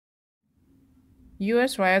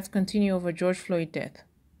U.S. riots continue over George Floyd death.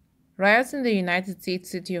 Riots in the United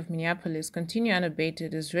States city of Minneapolis continue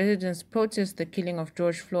unabated as residents protest the killing of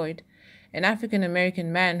George Floyd, an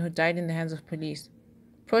African-American man who died in the hands of police.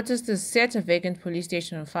 Protesters set a vacant police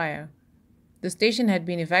station on fire. The station had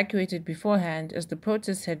been evacuated beforehand as the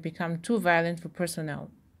protests had become too violent for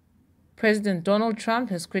personnel. President Donald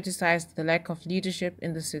Trump has criticized the lack of leadership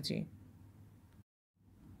in the city.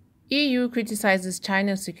 EU criticizes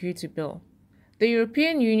China's security bill. The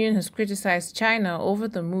European Union has criticized China over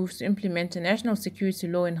the move to implement a national security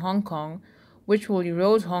law in Hong Kong, which will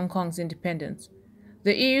erode Hong Kong's independence.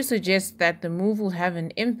 The EU suggests that the move will have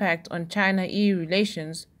an impact on China-EU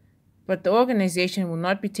relations, but the organization will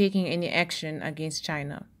not be taking any action against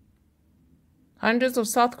China. Hundreds of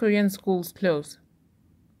South Korean schools close.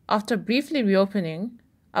 After briefly reopening,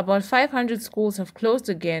 about 500 schools have closed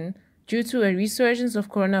again due to a resurgence of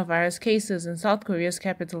coronavirus cases in South Korea's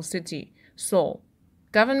capital city, Seoul.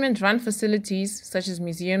 Government-run facilities such as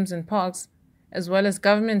museums and parks, as well as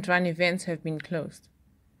government-run events, have been closed.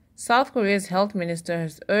 South Korea's health minister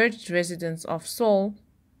has urged residents of Seoul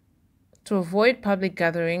to avoid public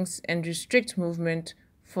gatherings and restrict movement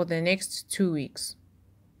for the next 2 weeks.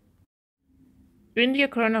 India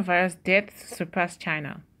coronavirus deaths surpass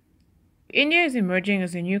China. India is emerging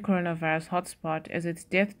as a new coronavirus hotspot as its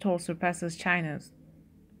death toll surpasses China's.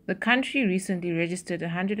 The country recently registered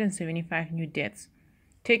 175 new deaths,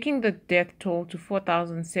 taking the death toll to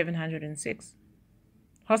 4,706.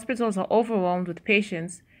 Hospitals are overwhelmed with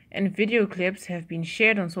patients, and video clips have been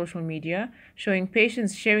shared on social media showing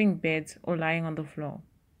patients sharing beds or lying on the floor.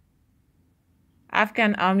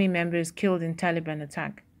 Afghan army members killed in Taliban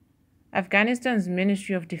attack. Afghanistan's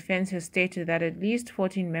Ministry of Defense has stated that at least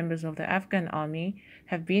 14 members of the Afghan army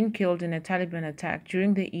have been killed in a Taliban attack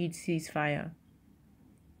during the Eid ceasefire.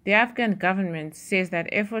 The Afghan government says that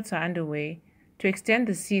efforts are underway to extend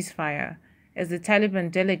the ceasefire as the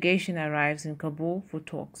Taliban delegation arrives in Kabul for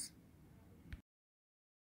talks.